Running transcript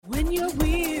when you're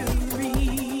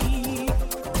weary,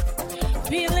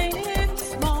 feeling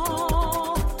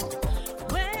small,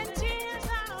 when tears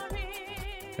are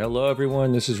in. Hello,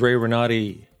 everyone. This is Ray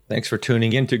Renati. Thanks for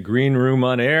tuning in to Green Room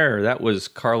on Air. That was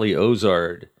Carly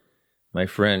Ozard, my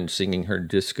friend, singing her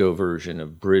disco version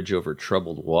of Bridge Over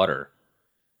Troubled Water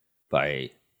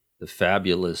by the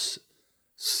fabulous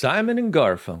Simon and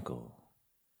Garfunkel.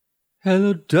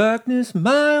 Hello, darkness,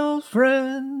 my old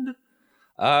friend.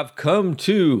 I've come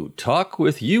to talk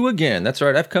with you again. That's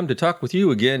right, I've come to talk with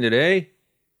you again today.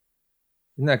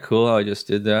 Isn't that cool how I just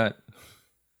did that?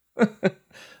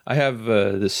 I have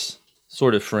this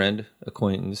sort of friend,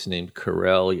 acquaintance named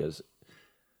Carell. He has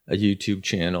a YouTube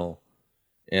channel,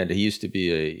 and he used to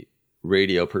be a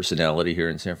radio personality here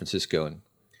in San Francisco. And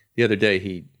the other day,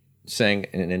 he sang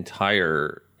an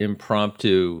entire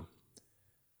impromptu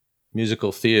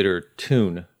musical theater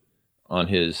tune on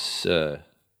his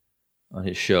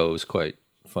show. It was quite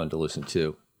fun to listen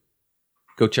to.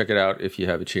 Go check it out if you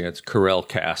have a chance. Carell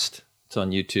Cast. It's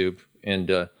on YouTube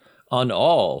and on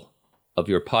all of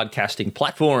your podcasting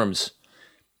platforms.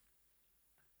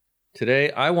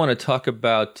 Today, I want to talk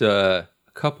about a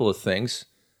couple of things.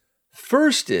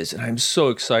 First is, and I'm so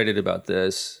excited about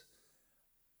this,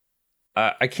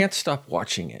 I can't stop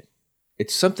watching it.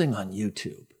 It's something on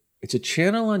YouTube. It's a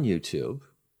channel on YouTube.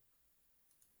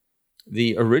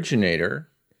 The originator,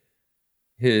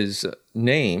 his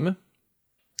name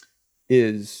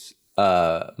is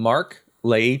Mark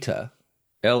Laita,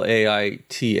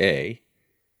 Laita,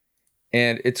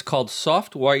 and it's called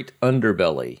Soft White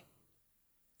Underbelly.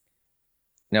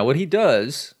 Now, what he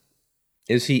does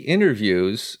is he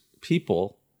interviews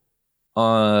people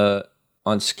on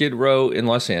Skid Row in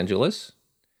Los Angeles,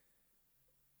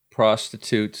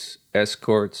 prostitutes,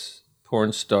 escorts,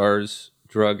 porn stars,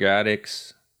 drug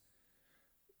addicts,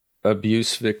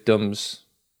 abuse victims,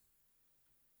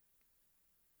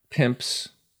 pimps,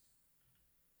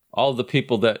 all the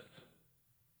people that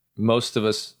most of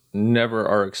us never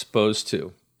are exposed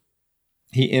to.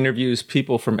 He interviews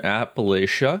people from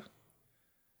Appalachia.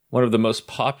 One of the most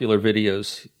popular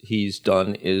videos he's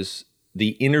done is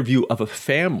the interview of a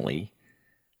family,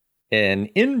 an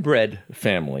inbred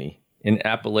family in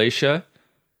Appalachia.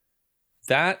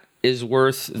 That is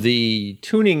worth the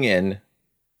tuning in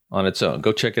on its own.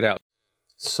 Go check it out.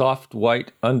 Soft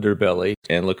White Underbelly,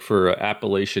 and look for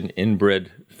Appalachian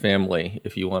inbred family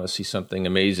if you want to see something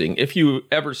amazing. If you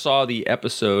ever saw the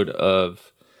episode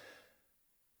of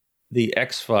The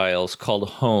X-Files called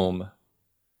Home,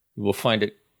 you will find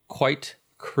it quite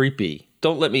creepy.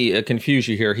 Don't let me confuse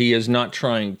you here. He is not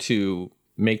trying to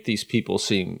make these people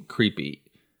seem creepy.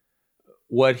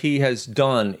 What he has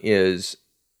done is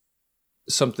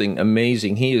something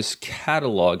amazing. He is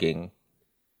cataloging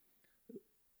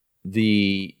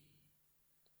the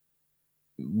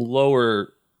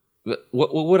lower,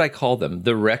 what would I call them?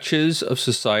 The wretches of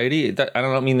society. I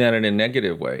don't mean that in a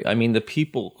negative way. I mean the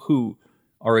people who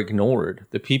are ignored,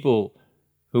 the people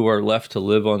who are left to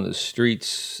live on the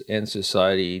streets, and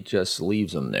society just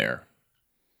leaves them there.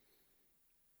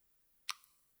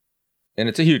 And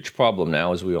it's a huge problem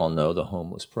now, as we all know, the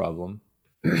homeless problem.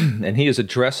 And he is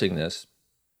addressing this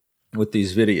with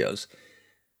these videos.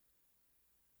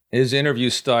 His interview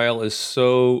style is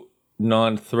so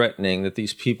non-threatening that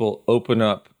these people open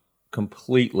up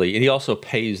completely. And he also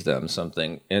pays them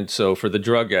something. And so for the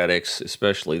drug addicts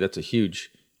especially, that's a huge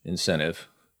incentive.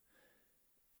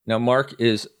 Now, Mark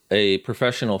is a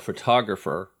professional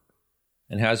photographer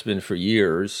and has been for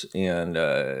years, and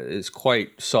is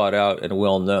quite sought out and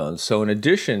well known. So in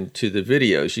addition to the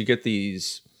videos, you get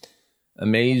these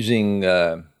amazing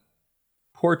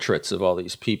portraits of all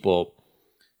these people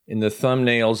in the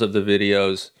thumbnails of the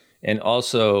videos, and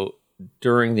also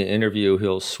during the interview,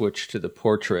 he'll switch to the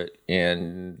portrait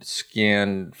and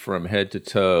scan from head to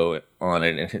toe on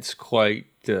it, and it's quite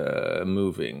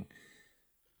moving.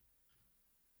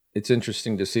 It's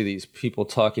interesting to see these people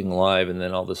talking live, and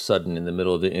then all of a sudden, in the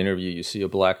middle of the interview, you see a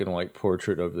black and white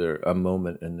portrait of a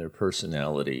moment in their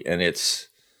personality, and it's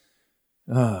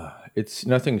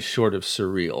nothing short of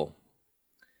surreal.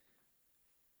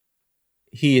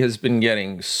 He has been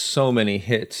getting so many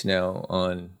hits now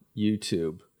on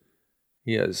YouTube.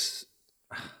 He has,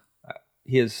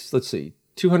 let's see,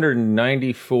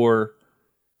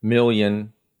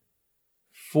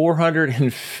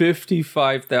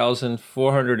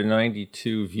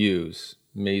 294,455,492 views.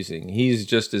 Amazing. He's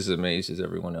just as amazed as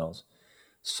everyone else.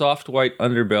 Soft White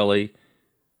Underbelly.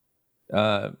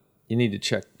 You need to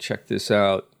check this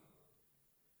out.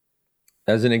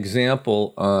 As an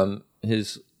example,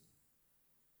 his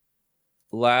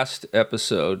last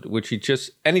episode, which he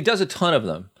does a ton of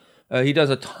them. He does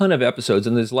a ton of episodes,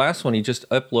 and this last one he just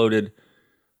uploaded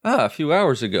a few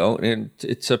hours ago, and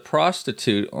it's a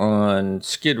prostitute on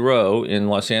Skid Row in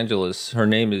Los Angeles. Her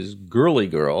name is Girly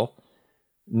Girl.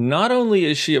 Not only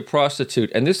is she a prostitute,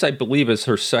 and this I believe is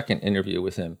her second interview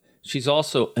with him, she's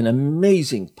also an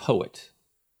amazing poet.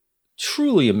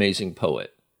 Truly amazing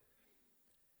poet.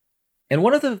 And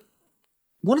one of the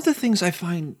things I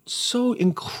find so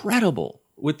incredible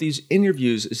with these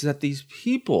interviews is that these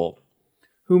people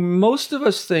who most of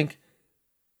us think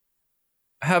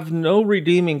have no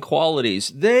redeeming qualities,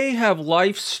 they have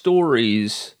life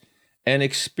stories and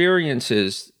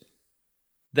experiences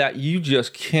that you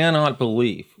just cannot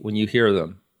believe when you hear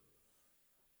them.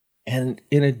 And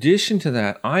in addition to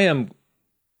that, I am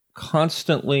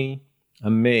constantly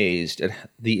amazed at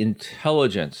the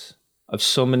intelligence of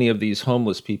so many of these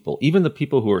homeless people, even the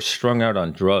people who are strung out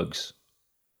on drugs.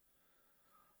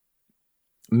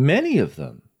 Many of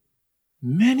them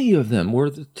were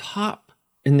the top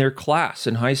in their class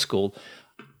in high school.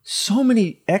 So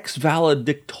many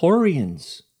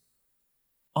ex-valedictorians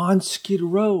on Skid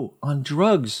Row, on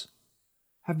drugs,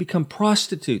 have become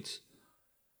prostitutes.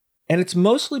 And it's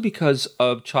mostly because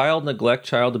of child neglect,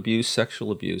 child abuse,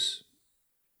 sexual abuse.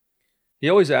 He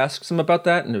always asks them about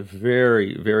that in a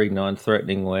very, very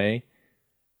non-threatening way.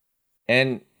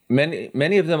 And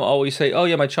many of them always say, oh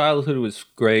yeah, my childhood was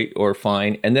great or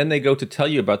fine. And then they go to tell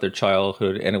you about their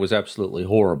childhood and it was absolutely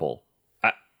horrible.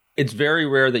 It's very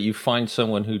rare that you find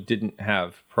someone who didn't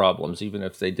have problems, even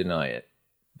if they deny it.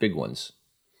 Big ones.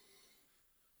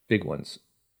 Big ones.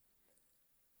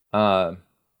 It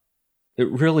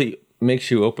really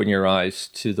makes you open your eyes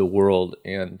to the world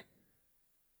and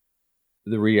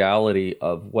the reality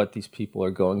of what these people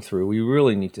are going through. We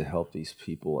really need to help these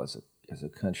people as a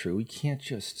country. We can't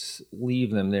just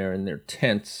leave them there in their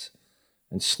tents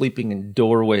and sleeping in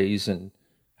doorways and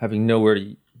having nowhere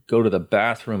to go to the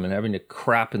bathroom and having to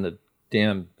crap in the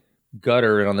damn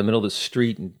gutter and on the middle of the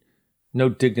street and no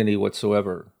dignity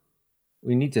whatsoever.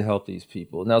 We need to help these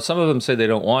people. Now, some of them say they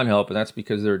don't want help, and that's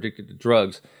because they're addicted to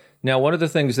drugs. Now, one of the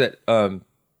things that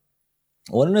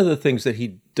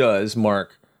he does,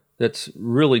 Mark, that's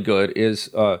really good is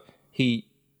he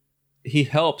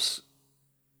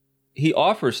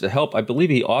offers to help. I believe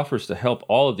he offers to help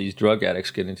all of these drug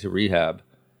addicts get into rehab.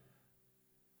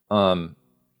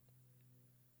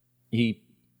 He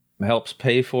helps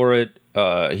pay for it.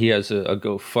 He has a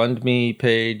GoFundMe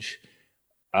page,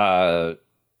 Patreon.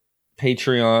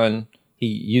 He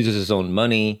uses his own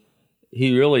money.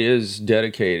 He really is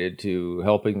dedicated to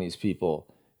helping these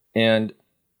people. And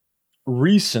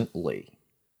recently,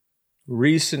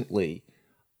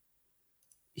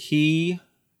 he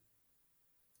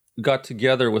got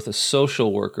together with a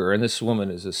social worker, and this woman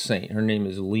is a saint. Her name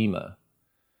is Lima.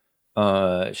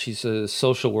 She's a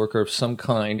social worker of some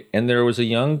kind, and there was a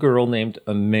young girl named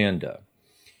Amanda.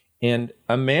 And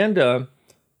Amanda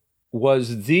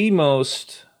was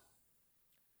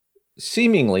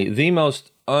seemingly the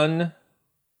most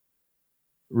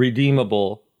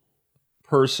unredeemable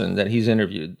person that he's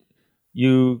interviewed.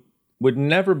 You would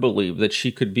never believe that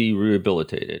she could be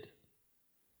rehabilitated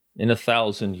in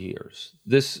 1,000 years.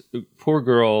 This poor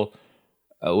girl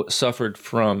suffered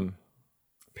from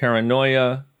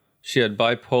paranoia. She had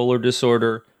bipolar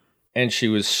disorder, and she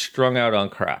was strung out on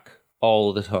crack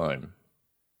all the time.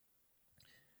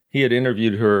 He had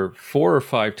interviewed her 4 or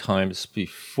 5 times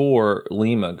before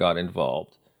Lima got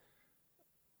involved.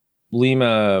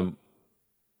 Lima,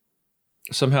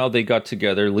 somehow they got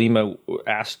together. Lima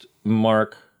asked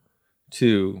Mark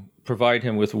to provide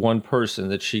him with one person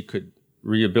that she could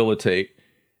rehabilitate,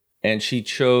 and she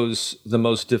chose the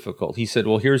most difficult. He said,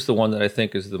 well, here's the one that I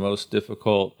think is the most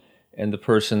difficult and the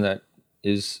person that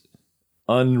is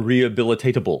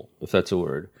unrehabilitatable, if that's a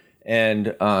word.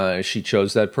 And she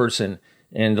chose that person.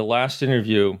 And the last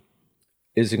interview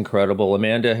is incredible.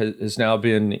 Amanda has now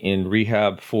been in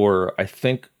rehab for, I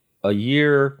think, a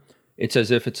year. It's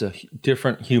as if it's a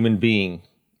different human being.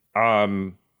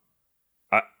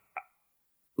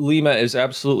 Lima is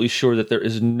absolutely sure that there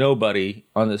is nobody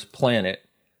on this planet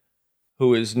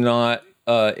who is not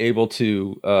able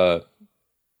to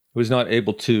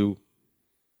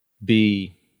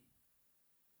be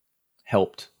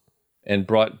helped and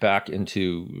brought back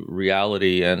into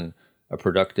reality and a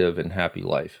productive and happy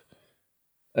life.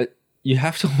 You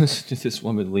have to listen to this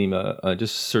woman, Lima.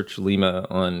 Just search Lima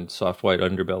on Soft White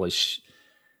Underbelly.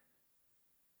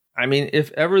 I mean,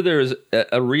 if ever there is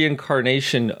a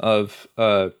reincarnation of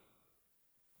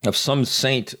some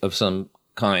saint of some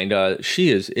kind, she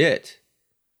is it.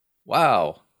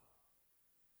 Wow.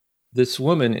 This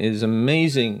woman is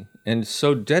amazing and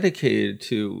so dedicated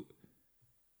to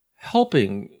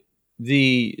helping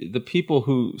the people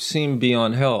who seem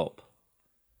beyond help,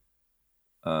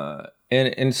 and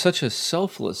in such a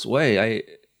selfless way.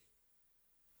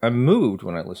 I'm moved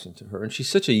when I listen to her, and she's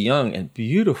such a young and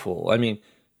beautiful, I mean,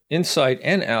 inside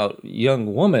and out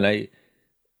young woman.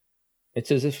 It's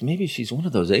as if maybe she's one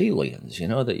of those aliens,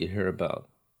 that you hear about.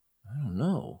 I don't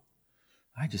know.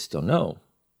 I just don't know.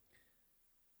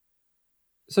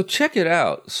 So check it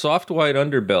out. Soft White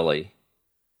Underbelly.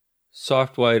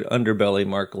 Soft White Underbelly,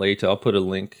 Mark Late. I'll put a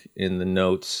link in the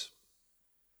notes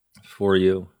for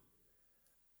you.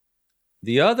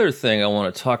 The other thing I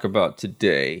want to talk about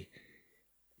today,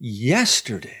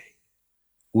 yesterday,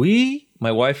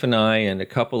 my wife and I and a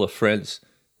couple of friends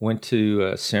went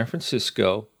to San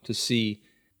Francisco to see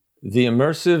the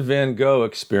Immersive Van Gogh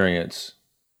Experience.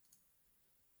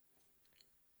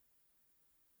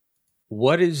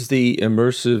 What is the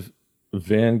Immersive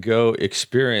Van Gogh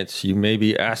Experience, you may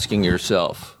be asking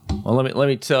yourself? Well, let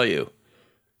me tell you.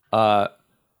 Now,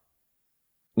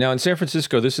 in San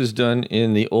Francisco, this is done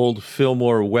in the old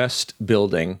Fillmore West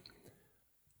building.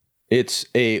 It's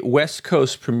a West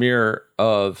Coast premiere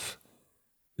of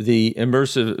the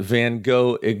Immersive Van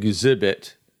Gogh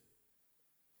exhibit,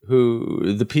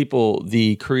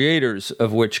 the creators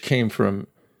of which came from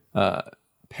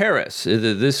Paris.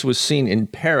 This was seen in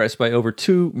Paris by over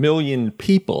 2 million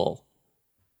people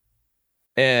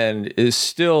and is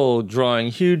still drawing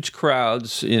huge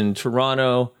crowds in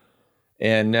Toronto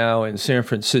and now in San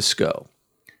Francisco,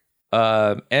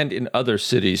 and in other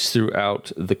cities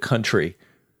throughout the country.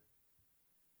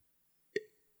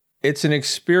 It's an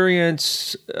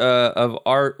experience of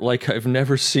art like I've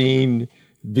never seen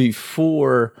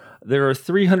before. There are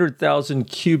 300,000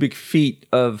 cubic feet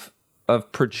of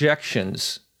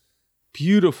projections,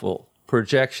 beautiful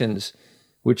projections,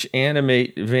 which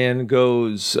animate Van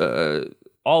Gogh's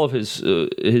all of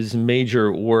his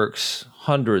major works,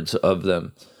 hundreds of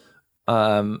them.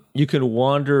 You can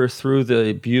wander through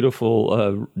the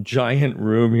beautiful giant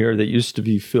room here that used to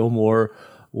be Fillmore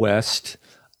West.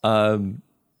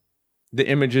 The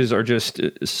images are just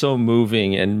so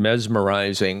moving and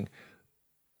mesmerizing.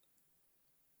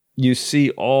 You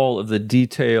see all of the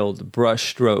detailed brush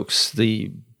strokes,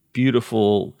 the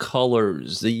beautiful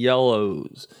colors, the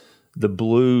yellows, the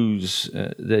blues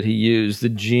that he used, the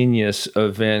genius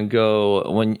of Van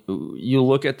Gogh. When you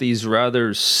look at these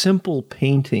rather simple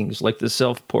paintings like the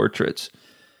self-portraits,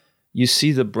 you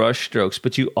see the brush strokes,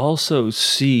 but you also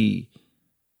see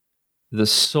the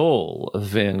soul of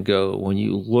Van Gogh. When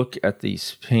you look at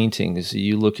these paintings,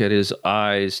 you look at his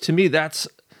eyes. To me, that's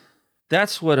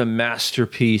what a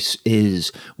masterpiece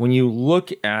is. When you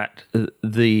look at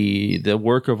the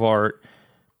work of art,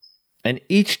 and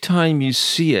each time you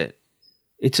see it,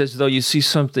 it's as though you see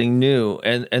something new,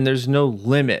 and there's no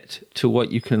limit to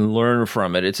what you can learn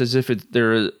from it. It's as if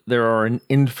there are an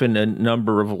infinite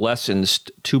number of lessons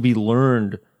to be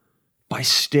learned by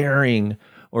staring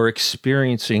or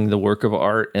experiencing the work of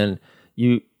art. And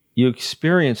you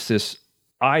experience this,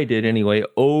 I did anyway,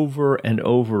 over and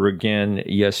over again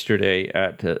yesterday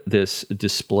at this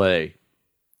display.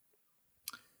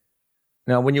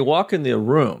 Now, when you walk in the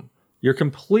room, you're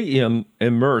completely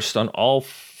immersed on all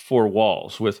four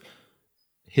walls with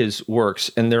his works,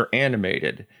 and they're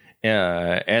animated,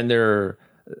 and they're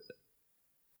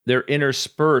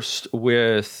interspersed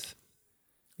with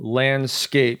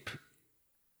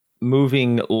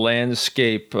moving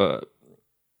landscape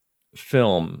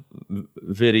film,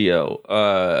 video,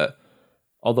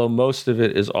 although most of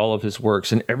it is all of his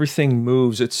works, and everything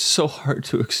moves. It's so hard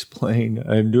to explain.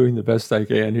 I'm doing the best I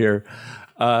can here.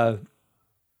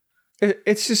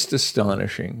 It's just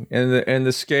astonishing, and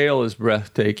the scale is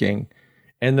breathtaking,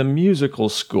 and the musical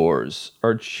scores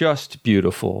are just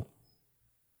beautiful.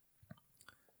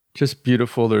 Just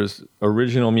beautiful. There's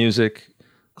original music,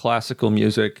 classical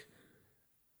music.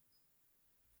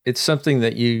 It's something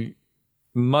that you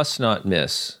must not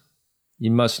miss. You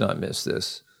must not miss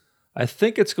this. I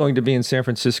think it's going to be in San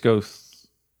Francisco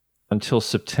until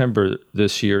September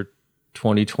this year,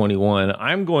 2021.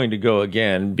 I'm going to go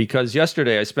again because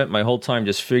yesterday I spent my whole time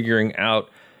just figuring out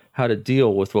how to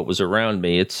deal with what was around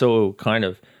me. It's so kind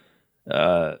of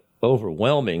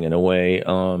overwhelming in a way.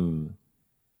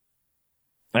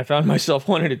 I found myself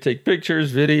wanting to take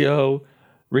pictures, video,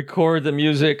 record the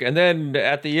music, and then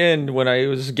at the end, when I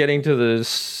was getting to the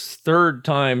third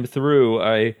time through,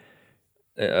 I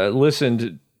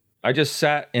listened. I just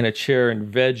sat in a chair and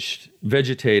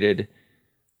vegetated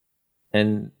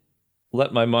and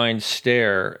let my mind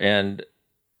stare, and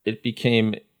it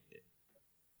became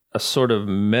a sort of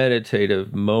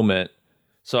meditative moment.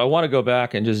 So I want to go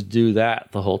back and just do that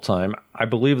the whole time. I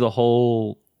believe the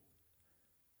whole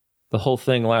The whole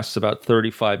thing lasts about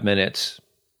 35 minutes.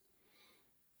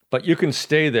 But you can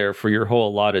stay there for your whole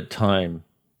allotted time.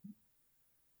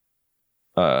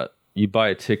 You buy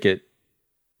a ticket,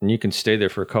 and you can stay there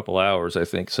for a couple hours, I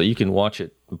think. So you can watch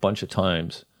it a bunch of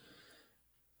times.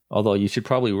 Although you should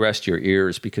probably rest your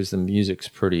ears because the music's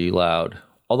pretty loud.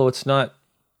 Although it's not.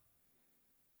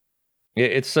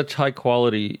 It's such high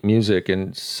quality music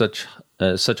and such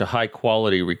a high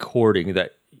quality recording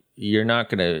that you're not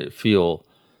going to feel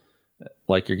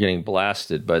like you're getting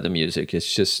blasted by the music.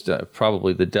 It's just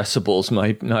probably the decibels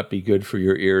might not be good for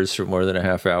your ears for more than a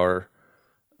half hour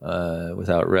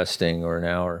without resting, or an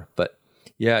hour. But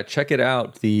yeah, check it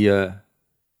out. At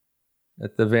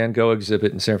the Van Gogh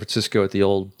exhibit in San Francisco at the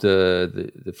old,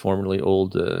 the formerly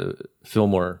old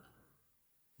Fillmore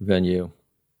venue.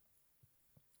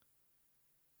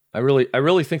 I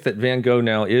really think that Van Gogh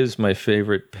now is my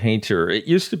favorite painter. It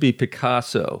used to be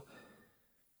Picasso,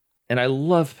 and I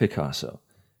love Picasso.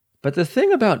 But the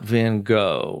thing about Van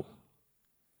Gogh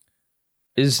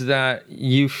is that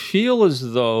you feel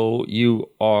as though you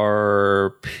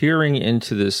are peering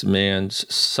into this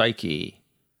man's psyche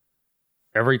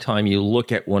every time you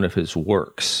look at one of his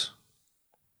works.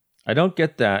 I don't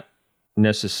get that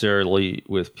necessarily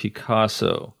with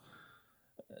Picasso.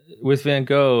 With Van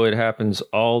Gogh, it happens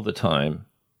all the time.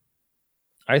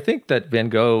 I think that Van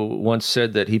Gogh once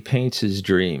said that he paints his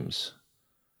dreams.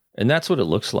 And that's what it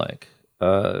looks like.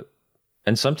 And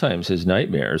sometimes his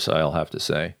nightmares, I'll have to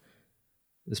say.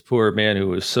 This poor man who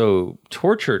was so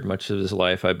tortured much of his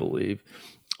life, I believe.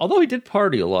 Although he did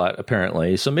party a lot,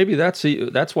 apparently. So maybe that's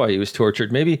why he was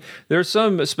tortured. Maybe there's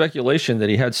some speculation that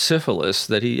he had syphilis,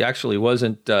 that he actually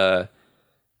wasn't bipolar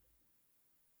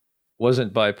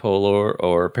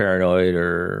or paranoid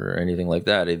or anything like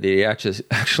that. He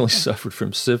actually suffered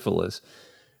from syphilis,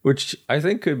 which I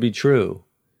think could be true.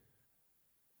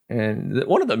 And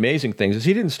one of the amazing things is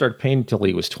he didn't start painting until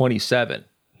he was 27.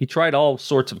 He tried all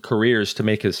sorts of careers to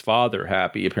make his father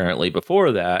happy, apparently,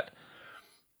 before that.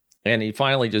 And he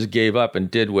finally just gave up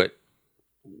and did what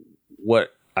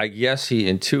I guess he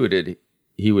intuited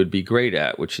he would be great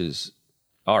at, which is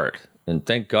art. And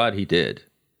thank God he did.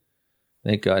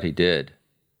 Thank God he did.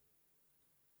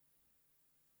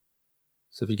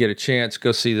 So if you get a chance,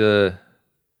 go see the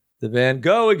Van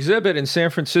Gogh exhibit in San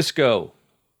Francisco.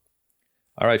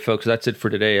 All right, folks, that's it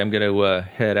for today. I'm going to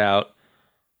head out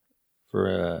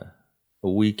for a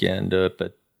weekend up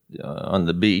on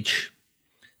the beach.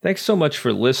 Thanks so much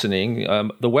for listening.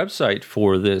 The website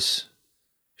for this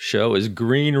show is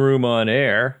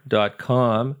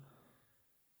greenroomonair.com.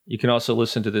 You can also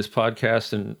listen to this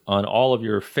podcast on all of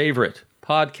your favorite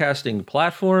podcasting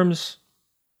platforms.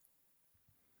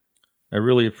 I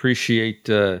really appreciate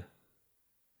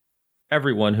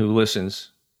everyone who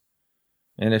listens.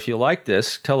 And if you like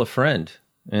this, tell a friend.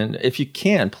 And if you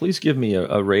can, please give me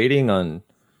a rating on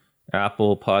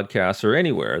Apple Podcasts or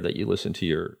anywhere that you listen to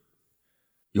your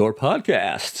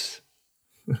podcasts.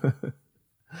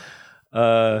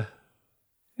 Yeah.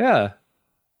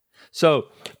 So,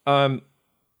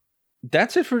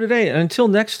 that's it for today. And until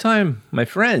next time, my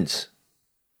friends,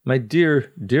 my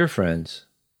dear, dear friends.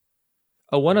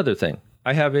 Oh, one other thing.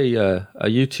 I have a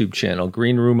YouTube channel,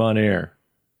 Green Room on Air.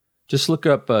 Just look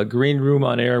up Green Room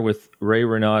on Air with Ray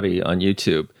Renati on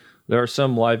YouTube. There are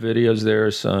some live videos there,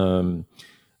 some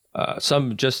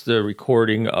just the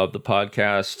recording of the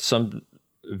podcast, some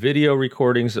video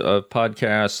recordings of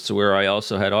podcasts where I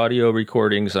also had audio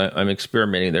recordings. I'm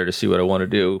experimenting there to see what I want to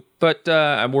do. But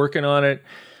I'm working on it,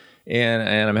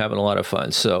 and I'm having a lot of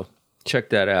fun. So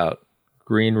check that out.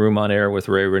 Green Room on Air with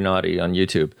Ray Renati on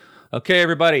YouTube. Okay,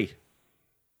 everybody.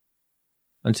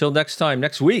 Until next time,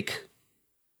 next week.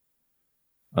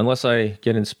 Unless I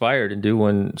get inspired and do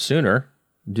one sooner,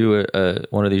 do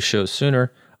one of these shows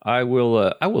sooner, I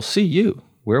will see you.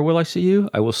 Where will I see you?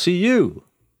 I will see you,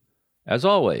 as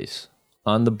always,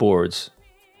 on the boards.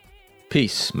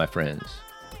 Peace, my friends.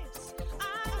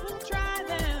 I will try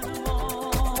them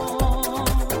all.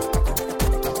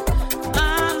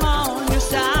 I'm on your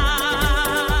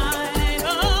side.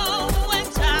 Oh, when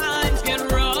times get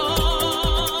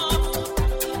rough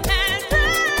and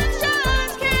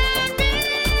tensions can be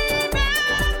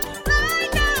met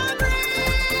like a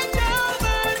bridge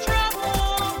over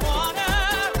troubled water,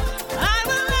 I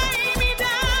will lay me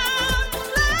down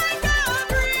like a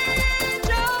bridge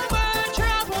over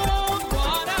troubled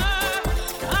water.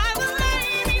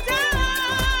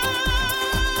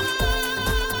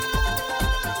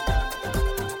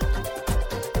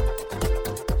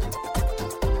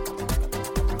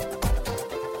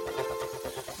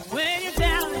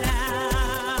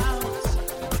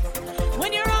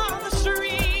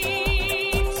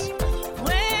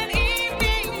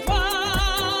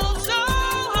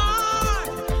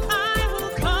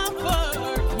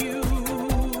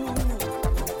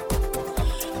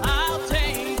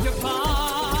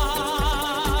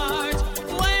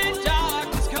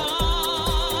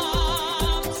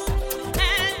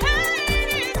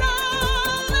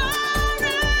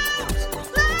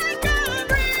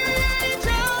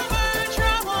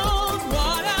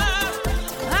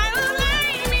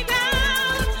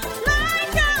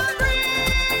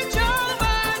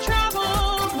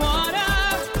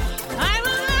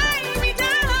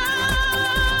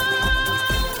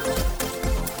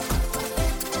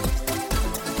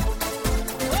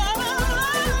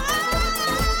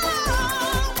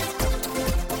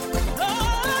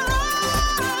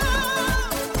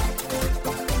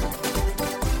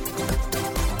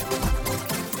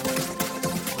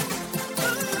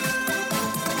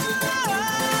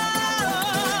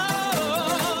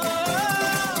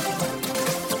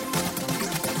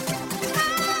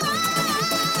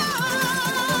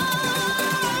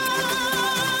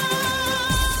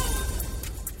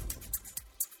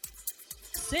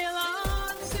 sail on.